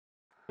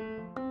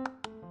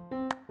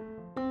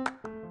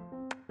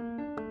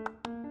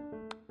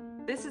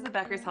This is the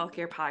Becker's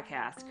Healthcare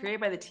Podcast,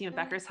 created by the team at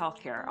Becker's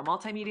Healthcare, a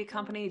multimedia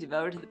company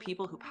devoted to the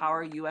people who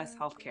power U.S.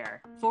 healthcare.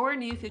 4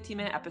 new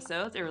 15-minute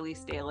episodes are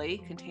released daily,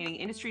 containing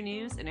industry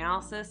news,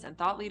 analysis, and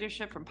thought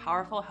leadership from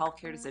powerful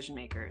healthcare decision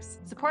makers.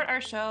 Support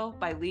our show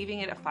by leaving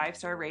it a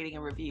 5-star rating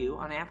and review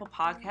on Apple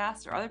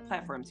Podcasts or other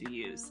platforms you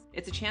use.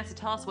 It's a chance to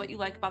tell us what you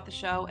like about the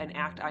show and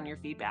act on your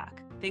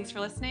feedback. Thanks for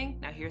listening.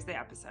 Now here's the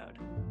episode.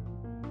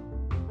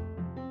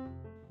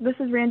 This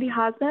is Randy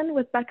Hosman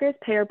with Becker's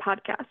Payer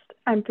Podcast.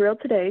 I'm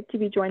thrilled today to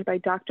be joined by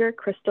Dr.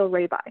 Krystal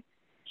Revai.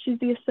 She's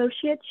the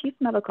Associate Chief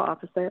Medical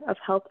Officer of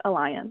Health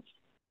Alliance.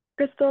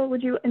 Krystal,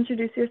 would you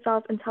introduce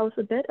yourself and tell us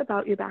a bit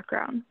about your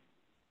background?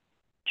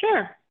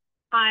 Sure.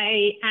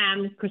 I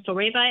am Krystal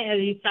Revai.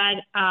 As you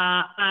said,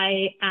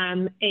 I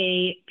am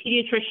a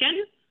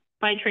pediatrician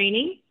by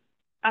training.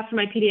 After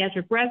my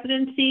pediatric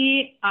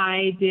residency,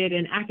 I did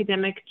an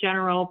academic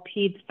general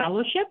peds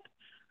fellowship,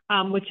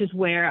 which is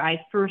where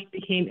I first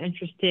became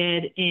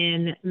interested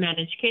in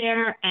managed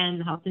care and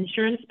the health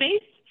insurance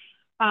space.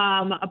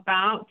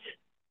 About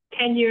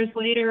 10 years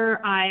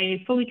later,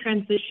 I fully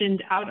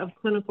transitioned out of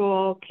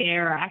clinical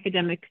care,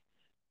 academic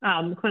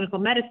clinical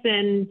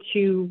medicine,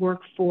 to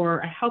work for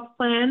a health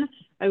plan.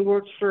 I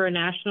worked for a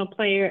national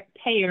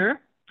payer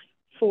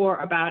for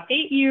about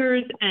 8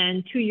 years,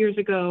 and 2 years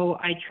ago,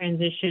 I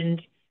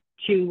transitioned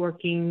to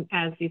working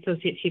as the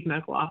Associate Chief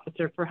Medical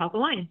Officer for Health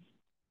Alliance.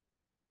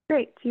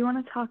 Great. Do you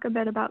want to talk a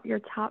bit about your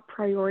top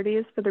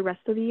priorities for the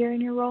rest of the year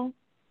in your role?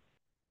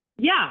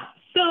 Yeah.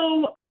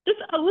 So just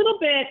a little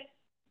bit,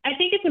 I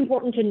think it's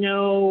important to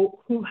know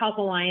who Health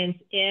Alliance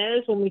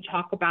is when we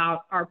talk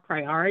about our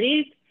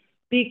priorities,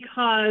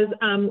 because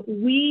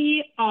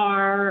we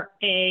are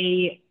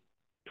a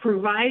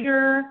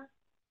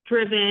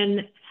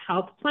provider-driven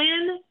health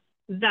plan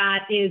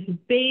that is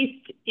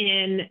based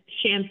in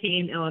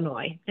Champaign,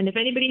 Illinois. And if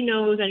anybody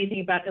knows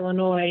anything about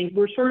Illinois,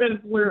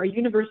 we're a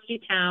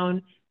university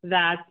town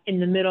that's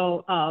in the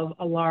middle of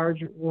a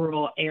large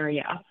rural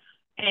area.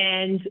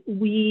 And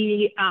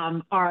we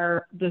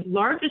are the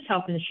largest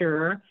health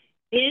insurer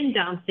in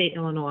downstate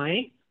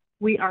Illinois.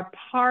 We are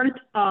part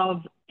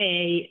of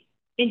a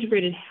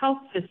integrated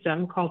health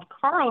system called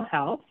Carle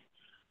Health,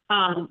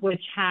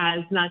 which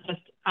has not just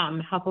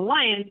Health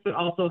Alliance, but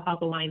also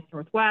Health Alliance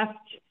Northwest,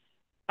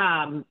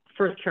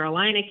 First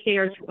Carolina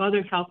Care, 2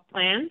 other health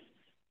plans.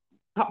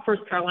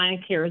 First Carolina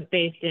Care is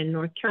based in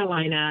North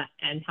Carolina,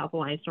 and Health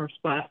Alliance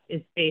Northwest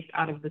is based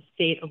out of the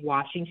state of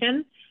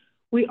Washington.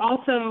 We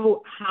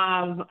also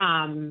have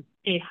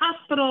a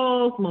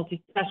hospital,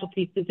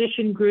 multi-specialty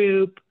physician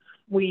group.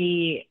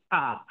 We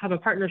have a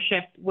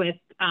partnership with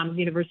the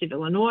University of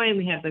Illinois, and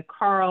we have the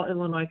Carle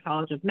Illinois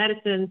College of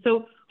Medicine.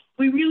 So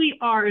we really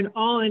are an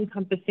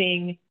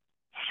all-encompassing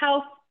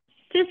health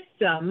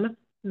system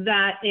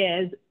that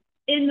is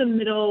in the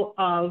middle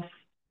of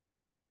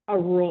a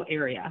rural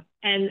area.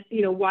 And,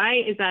 why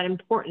is that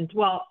important?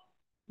 Well,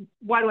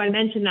 why do I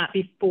mention that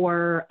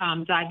before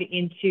diving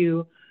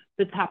into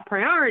the top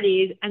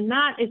priorities? And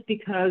that is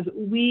because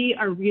we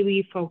are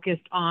really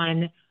focused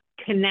on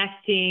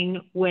connecting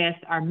with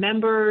our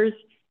members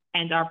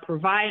and our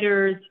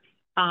providers,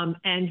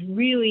 and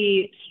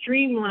really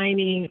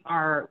streamlining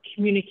our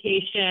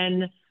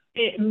communication,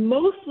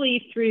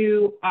 mostly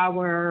through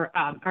our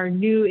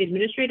new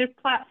administrative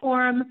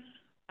platform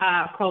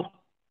called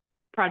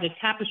Project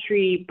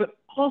Tapestry, but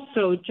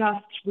also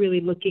just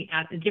really looking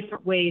at the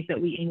different ways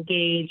that we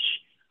engage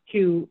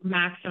to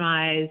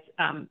maximize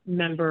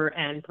member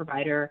and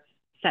provider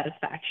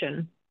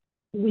satisfaction.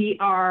 We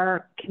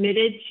are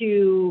committed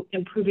to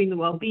improving the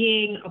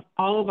well-being of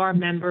all of our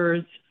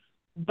members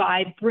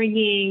by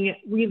bringing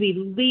really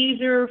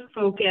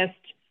laser-focused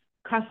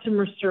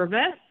customer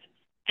service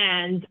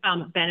and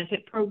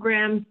benefit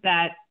programs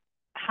that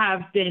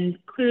have been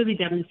clearly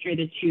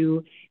demonstrated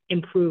to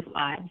improve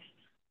lives.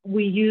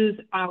 We use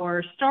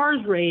our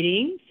STARS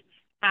ratings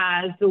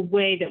as the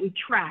way that we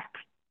track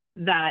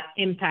that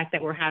impact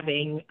that we're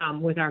having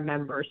with our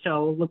members.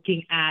 So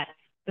looking at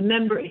the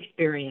member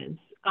experience,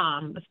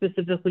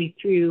 specifically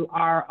through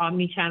our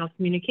omni-channel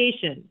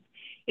communications.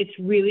 It's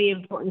really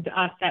important to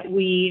us that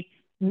we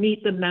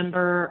meet the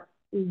member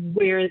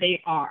where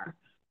they are.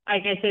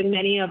 Like I said,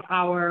 many of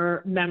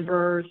our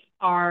members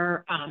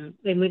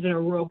they live in a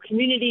rural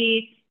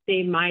community.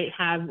 They might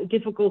have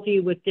difficulty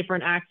with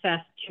different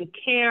access to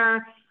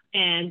care,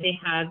 and they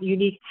have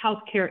unique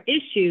healthcare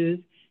issues.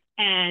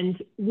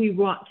 And we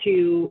want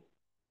to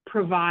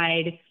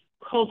provide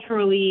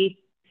culturally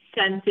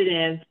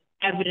sensitive,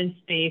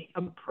 evidence-based,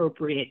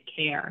 appropriate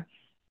care.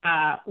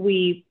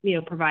 We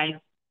provide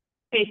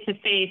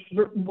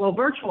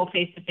virtual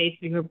face-to-face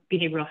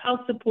behavioral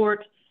health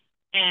support,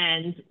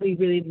 and we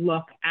really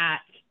look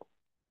at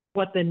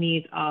what the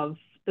needs of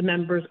the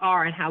members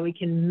are and how we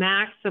can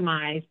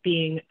maximize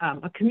being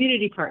a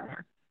community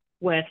partner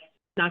with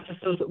not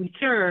just those that we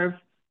serve,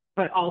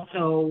 but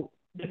also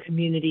the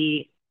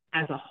community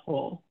as a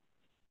whole.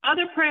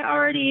 Other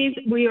priorities,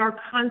 we are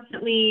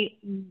constantly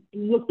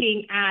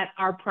looking at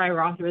our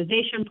prior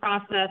authorization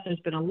process. There's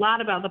been a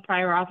lot about the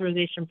prior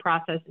authorization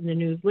process in the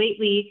news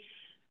lately.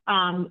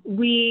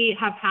 We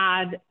have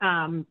had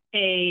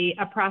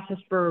a process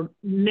for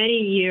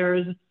many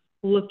years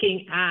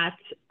looking at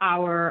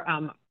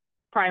our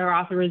prior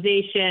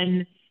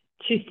authorization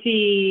to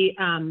see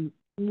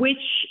which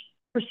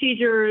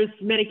procedures,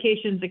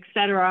 medications, et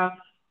cetera,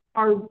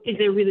 is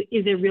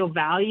there real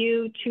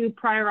value to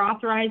prior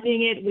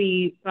authorizing it?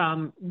 We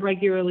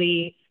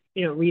regularly,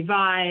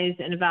 revise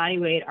and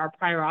evaluate our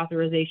prior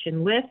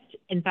authorization list.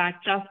 In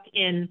fact,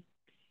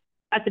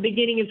 at the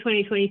beginning of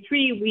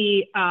 2023,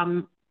 we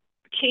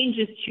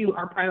changes to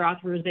our prior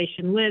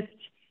authorization list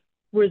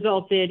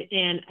resulted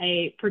in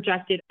a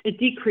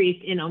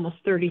decrease in almost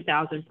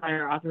 30,000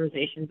 prior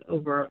authorizations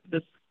over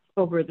the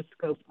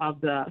scope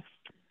of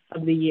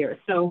the year.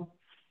 So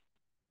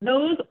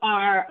those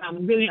are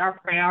really our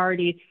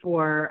priorities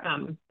for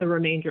the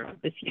remainder of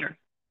this year.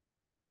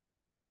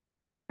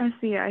 I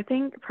see. I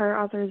think prior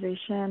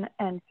authorization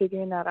and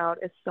figuring that out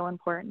is so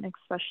important,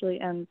 especially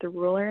in the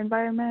rural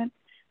environment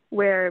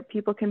where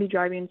people can be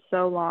driving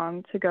so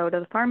long to go to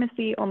the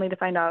pharmacy only to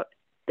find out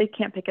they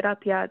can't pick it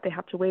up yet, they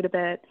have to wait a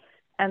bit,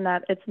 and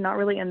that it's not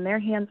really in their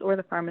hands or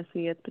the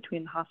pharmacy, it's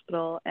between the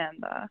hospital and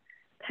the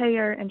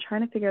payer and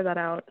trying to figure that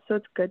out. So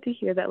it's good to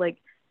hear that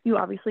you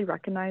obviously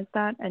recognize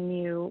that and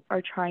you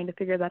are trying to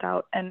figure that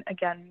out and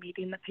again,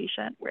 meeting the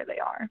patient where they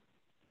are.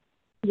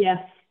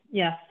 Yes.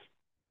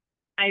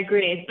 I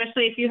agree,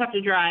 especially if you have to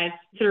drive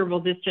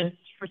considerable distance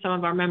for some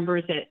of our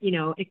members that,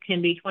 it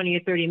can be 20 or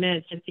 30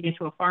 minutes just to get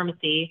to a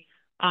pharmacy,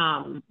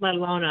 let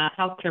alone a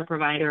healthcare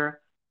provider.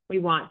 We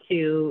want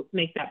to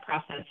make that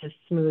process as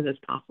smooth as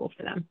possible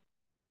for them.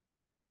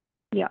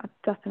 Yeah,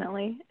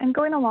 definitely. And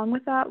going along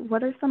with that,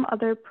 what are some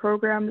other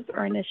programs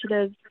or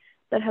initiatives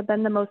that have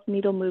been the most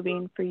needle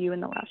moving for you in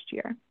the last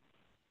year?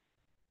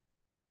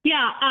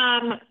 Yeah,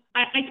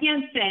 I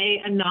can't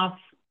say enough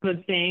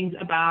good things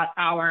about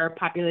our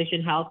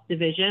population health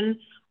division.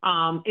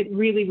 It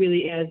really,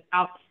 really is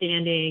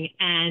outstanding.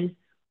 And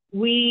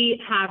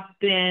we have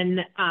been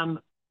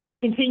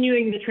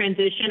continuing the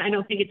transition. I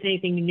don't think it's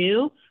anything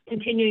new,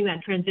 continuing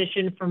that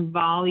transition from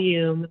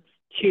volume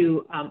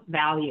to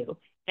value.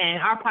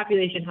 And our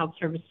population health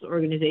services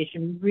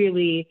organization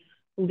really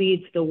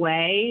leads the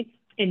way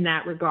in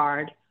that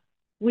regard.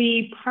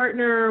 We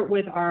partner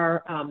with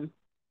our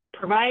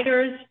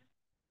providers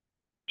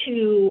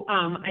to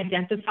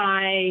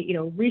identify,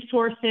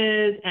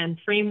 resources and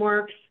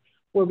frameworks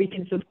where we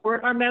can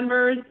support our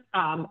members.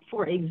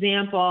 For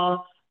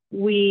example,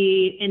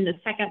 in the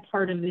second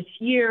part of this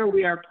year,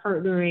 we are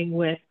partnering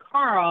with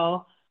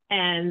Carl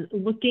and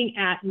looking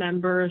at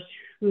members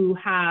who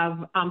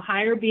have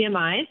higher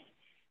BMIs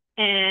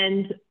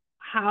and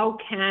how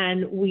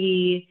can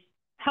we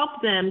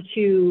help them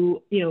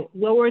to,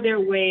 lower their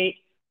weight,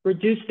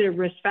 reduce their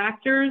risk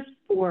factors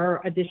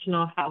for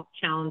additional health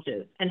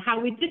challenges. And how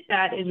we did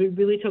that is we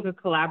really took a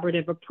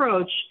collaborative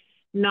approach,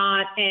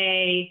 not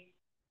hey,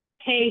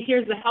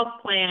 here's the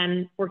health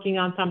plan working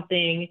on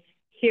something,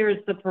 here's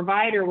the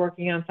provider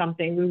working on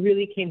something. We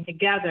really came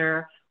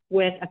together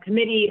with a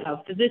committee of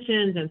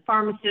physicians and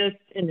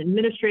pharmacists and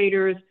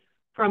administrators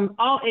from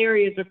all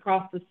areas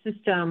across the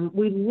system.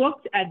 We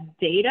looked at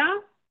data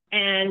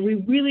and we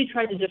really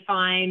tried to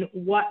define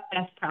what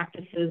best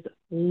practices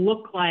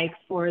look like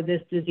for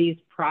this disease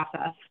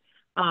process.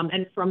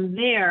 And from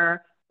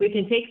there, we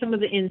can take some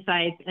of the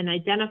insights and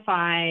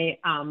identify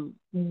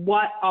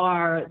what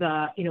are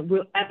the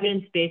real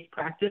evidence-based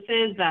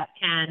practices that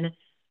can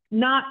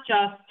not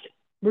just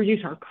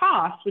reduce our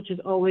costs, which is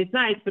always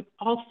nice, but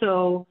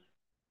also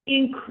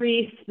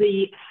increase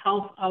the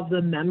health of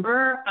the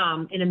member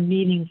in a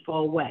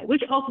meaningful way,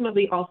 which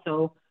ultimately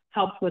also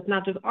helps with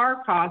not just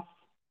our costs,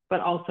 but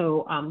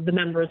also the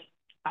members'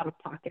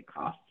 out-of-pocket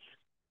costs.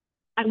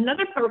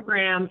 Another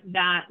program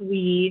that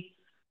we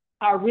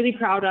are really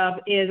proud of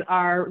is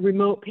our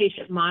remote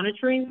patient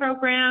monitoring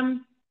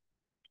program.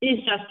 It is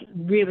just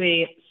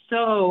really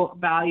so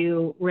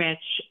value rich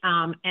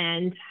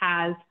and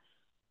has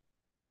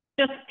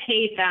just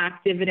paid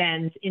back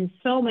dividends in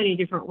so many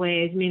different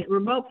ways. I mean,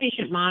 remote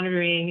patient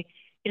monitoring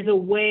is a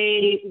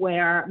way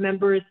where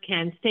members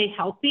can stay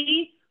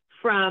healthy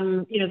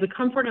from, the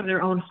comfort of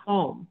their own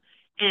home.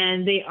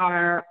 And they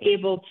are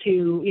able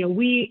to,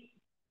 we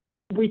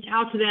reach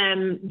out to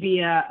them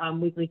via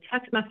weekly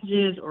text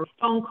messages or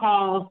phone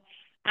calls,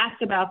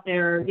 ask about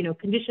their,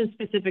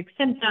 condition-specific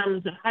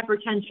symptoms,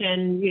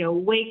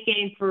 hypertension, weight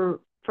gain for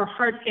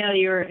heart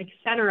failure, et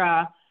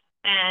cetera.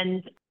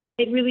 And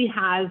it really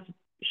has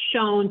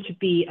shown to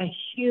be a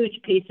huge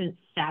patient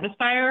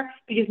satisfier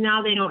because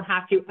now they don't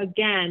have to,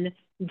 again,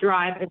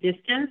 drive a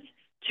distance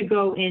to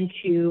go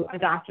into a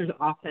doctor's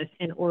office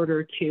in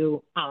order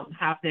to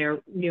have their,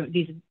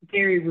 these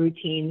very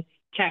routine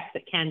checks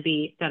that can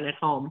be done at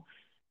home.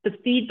 The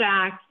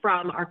feedback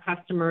from our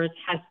customers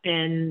has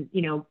been,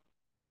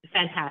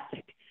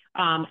 fantastic.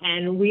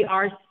 And we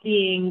are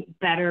seeing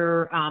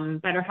better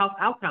health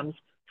outcomes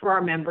for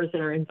our members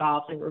that are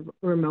involved in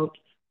remote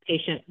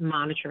patient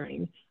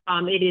monitoring.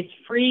 It is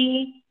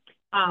free.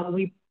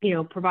 We,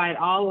 provide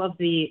all of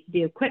the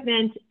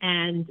equipment,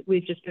 and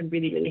we've just been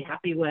really, really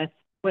happy with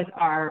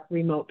our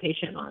remote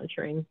patient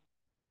monitoring.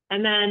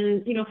 And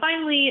then,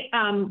 finally,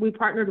 we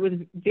partnered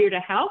with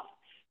Virta Health.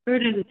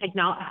 Virta is a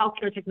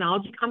healthcare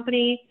technology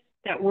company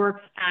that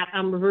works at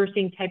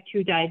reversing type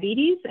 2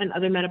 diabetes and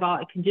other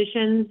metabolic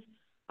conditions.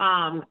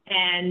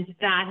 And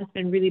that has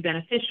been really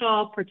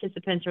beneficial.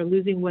 Participants are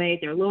losing weight.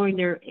 They're lowering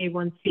their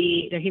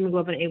A1C, their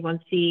hemoglobin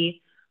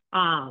A1C,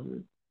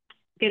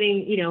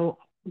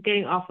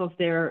 getting off of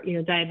their,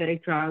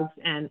 diabetic drugs.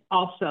 And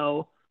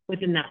also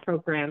within that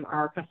program,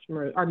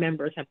 our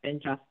members have been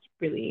just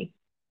really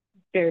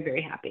very,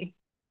 very happy.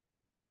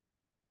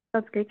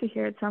 That's great to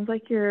hear. It sounds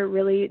like you're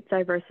really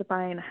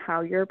diversifying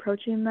how you're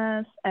approaching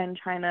this and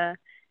trying to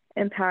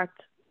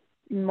impact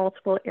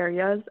multiple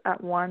areas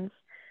at once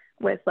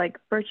with like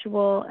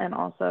virtual and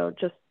also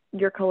just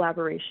your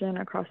collaboration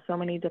across so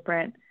many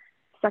different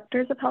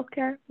sectors of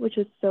healthcare, which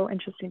is so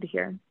interesting to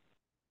hear.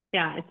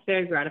 Yeah, it's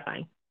very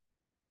gratifying.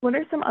 What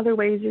are some other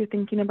ways you're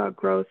thinking about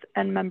growth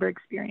and member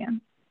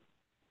experience?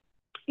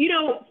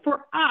 For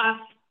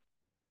us,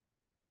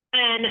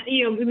 and,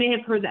 we may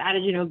have heard the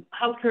adage,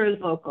 healthcare is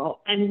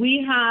local, and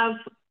we have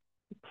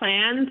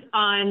plans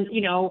on,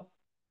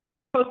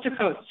 coast to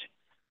coast.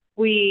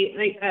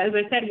 As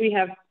I said, we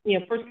have,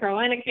 First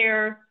Carolina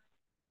Care,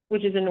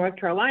 which is in North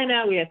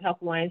Carolina. We have Health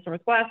Alliance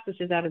Northwest,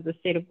 which is out of the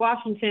state of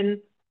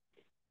Washington.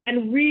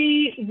 And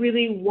we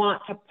really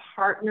want to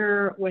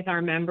partner with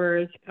our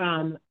members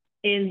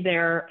in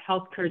their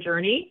healthcare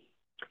journey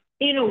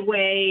in a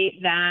way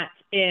that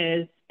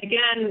is,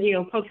 again,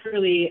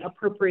 culturally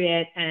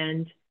appropriate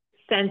and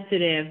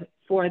sensitive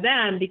for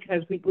them,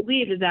 because we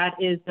believe that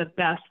is the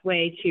best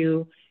way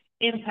to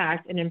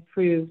impact and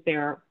improve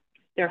their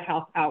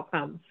health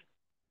outcomes.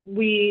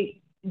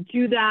 We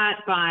do that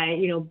by,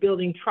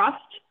 building trust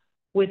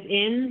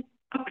within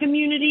a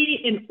community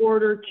in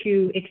order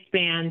to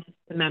expand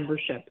the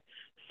membership.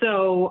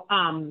 So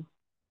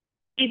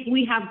if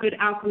we have good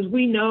outcomes,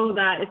 we know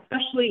that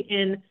especially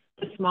in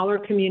the smaller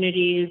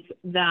communities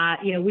that,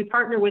 we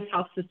partner with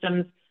health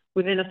systems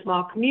within a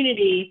small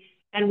community.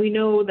 And we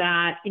know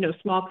that,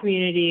 small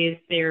communities,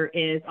 there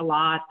is a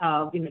lot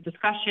of,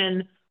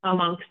 discussion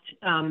amongst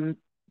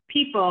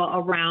people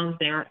around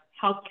their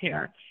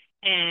healthcare.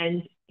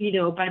 And,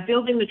 by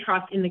building the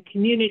trust in the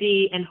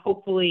community and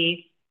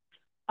hopefully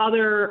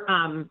other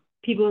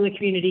people in the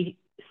community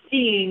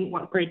seeing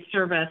what great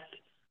service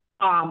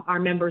our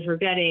members are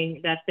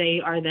getting, that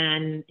they are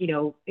then,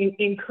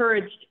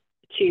 encouraged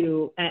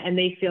to, and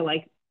they feel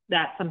like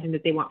that's something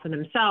that they want for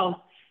themselves.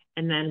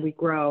 And then we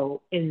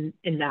grow in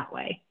that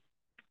way.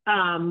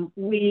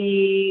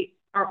 We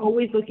are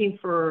always looking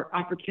for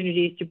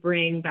opportunities to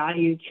bring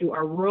value to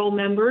our rural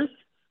members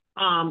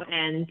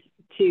and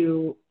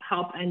to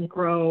help and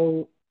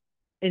grow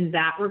in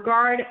that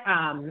regard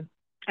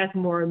as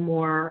more and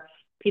more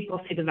people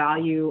see the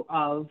value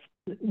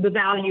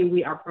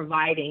we are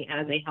providing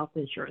as a health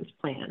insurance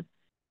plan.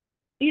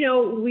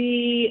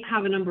 We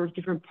have a number of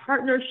different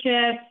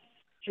partnerships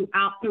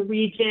throughout the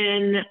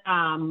region.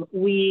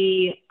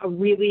 We are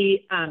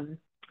really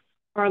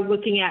are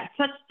looking at,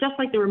 just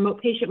like the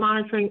remote patient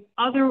monitoring,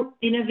 other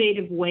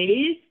innovative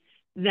ways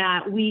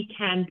that we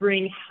can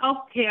bring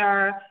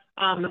healthcare,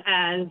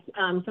 as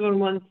someone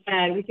once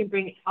said, we can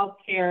bring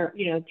healthcare,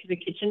 to the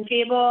kitchen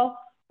table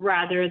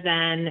rather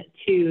than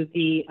to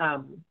the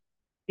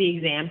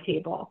exam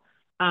table.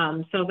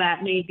 So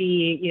that may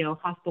be,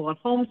 hospital at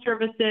home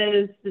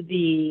services,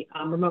 the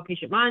remote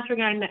patient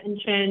monitoring I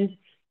mentioned,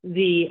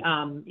 the,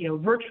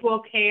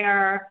 virtual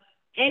care,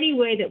 any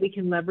way that we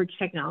can leverage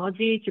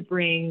technology to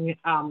bring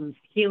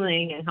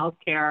healing and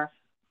healthcare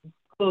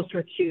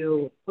closer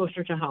to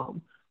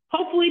home.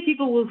 Hopefully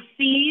people will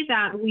see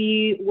that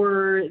we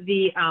were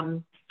the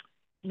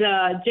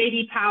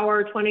J.D.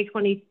 Power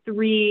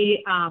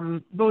 2023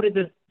 voted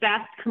the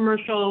best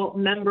commercial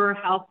member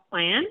health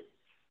plan.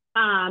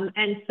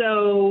 And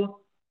so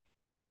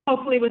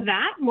hopefully with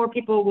that, more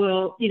people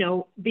will,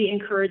 be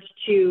encouraged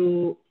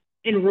to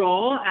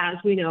enroll. As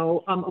we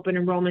know, open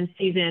enrollment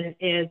season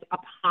is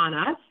upon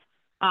us.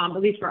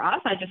 At least for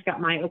us, I just got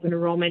my open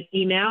enrollment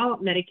email.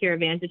 Medicare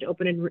Advantage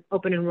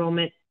open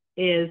enrollment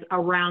is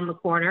around the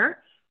corner.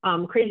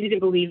 Crazy to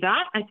believe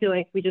that. I feel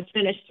like we just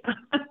finished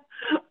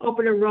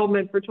open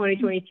enrollment for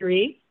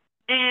 2023.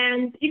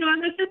 And, as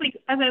I said,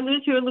 as I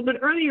alluded to a little bit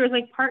earlier, is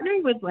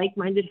partnering with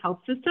like-minded health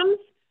systems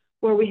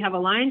where we have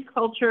aligned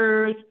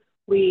cultures.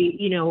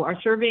 We,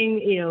 are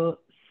serving,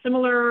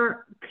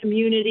 similar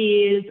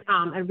communities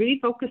and really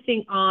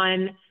focusing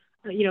on,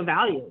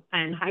 value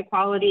and high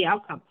quality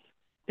outcomes,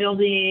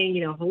 building,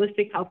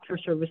 holistic healthcare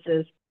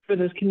services for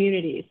those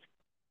communities.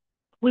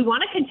 We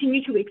want to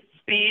continue to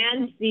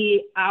expand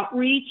the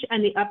outreach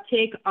and the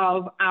uptake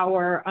of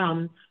our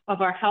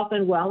health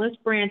and wellness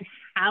brand,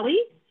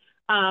 Hallie.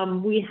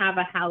 We have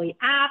a Hallie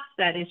app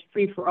that is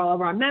free for all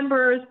of our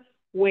members,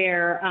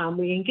 where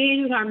we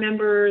engage with our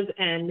members,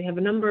 and we have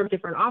a number of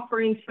different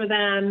offerings for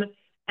them,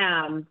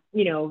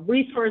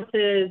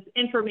 resources,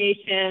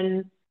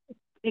 information,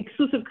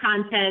 exclusive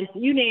content,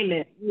 you name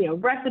it,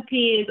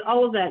 recipes,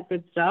 all of that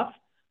good stuff.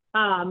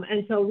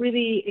 And so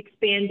really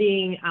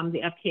expanding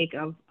the uptake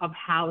of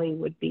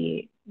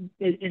Hallie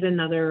is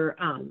another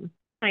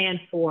plan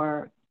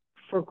for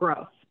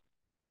growth.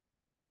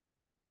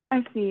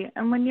 I see.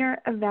 And when you're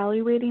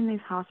evaluating these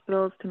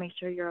hospitals to make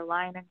sure you're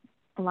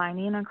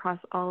aligning across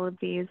all of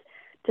these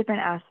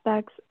different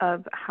aspects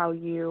of how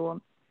you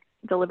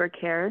deliver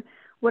care,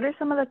 what are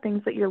some of the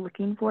things that you're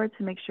looking for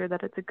to make sure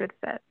that it's a good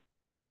fit?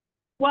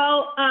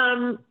 Well,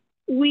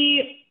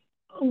 we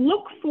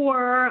look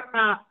for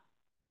a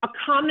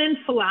common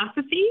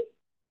philosophy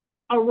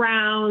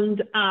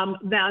around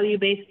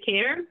value-based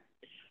care,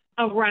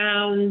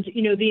 around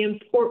the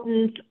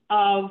importance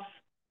of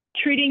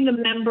treating the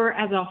member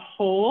as a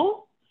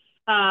whole,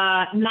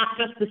 not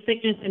just the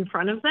sickness in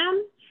front of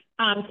them,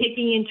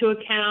 taking into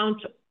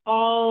account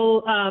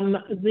all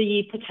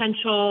the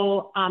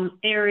potential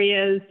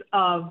areas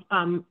of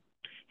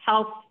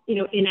health,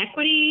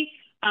 inequity,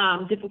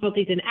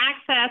 difficulties in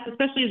access,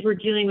 especially as we're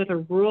dealing with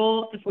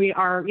if we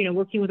are,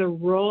 working with a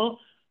rural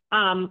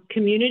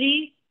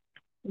community,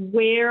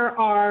 where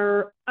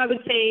I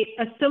would say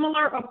a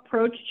similar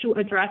approach to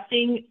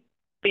addressing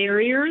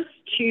barriers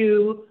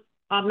to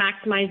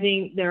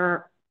maximizing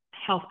their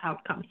health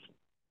outcomes.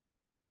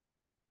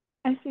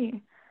 I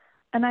see.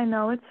 And I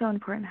know it's so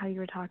important how you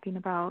were talking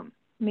about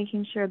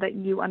making sure that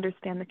you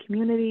understand the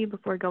community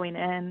before going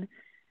in.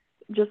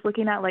 Just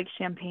looking at like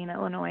Champaign,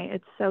 Illinois,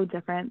 it's so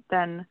different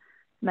than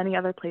many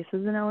other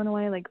places in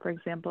Illinois. Like, for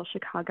example,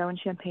 Chicago and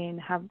Champaign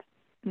have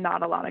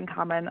not a lot in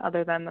common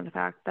other than the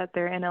fact that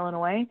they're in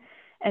Illinois,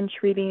 and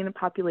treating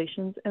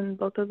populations in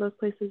both of those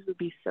places would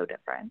be so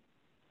different.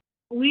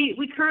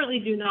 We currently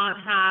do not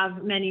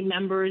have many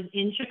members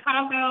in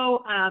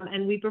Chicago,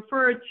 and we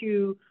prefer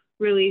to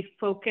really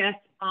focus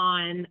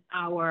on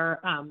our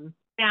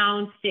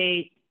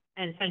downstate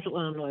and central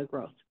Illinois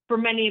growth for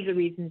many of the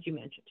reasons you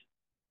mentioned.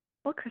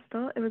 Well,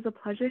 Krystal, it was a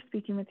pleasure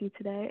speaking with you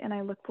today, and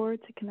I look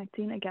forward to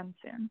connecting again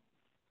soon.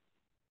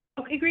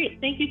 Okay,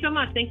 great. Thank you so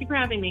much. Thank you for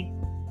having me.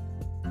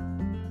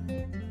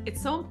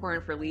 It's so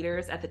important for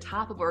leaders at the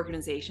top of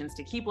organizations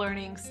to keep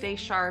learning, stay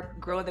sharp,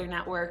 grow their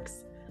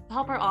networks. To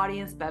help our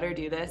audience better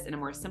do this in a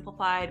more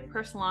simplified,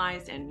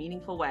 personalized, and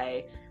meaningful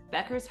way,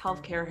 Becker's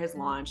Healthcare has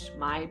launched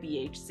My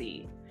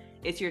BHC.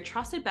 It's your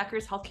trusted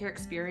Becker's Healthcare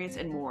experience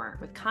and more,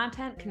 with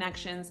content,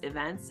 connections,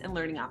 events, and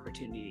learning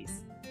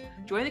opportunities.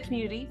 Join the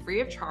community free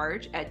of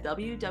charge at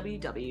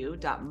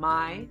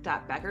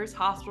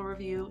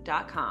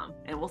www.my.beckershospitalreview.com,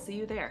 and we'll see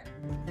you there.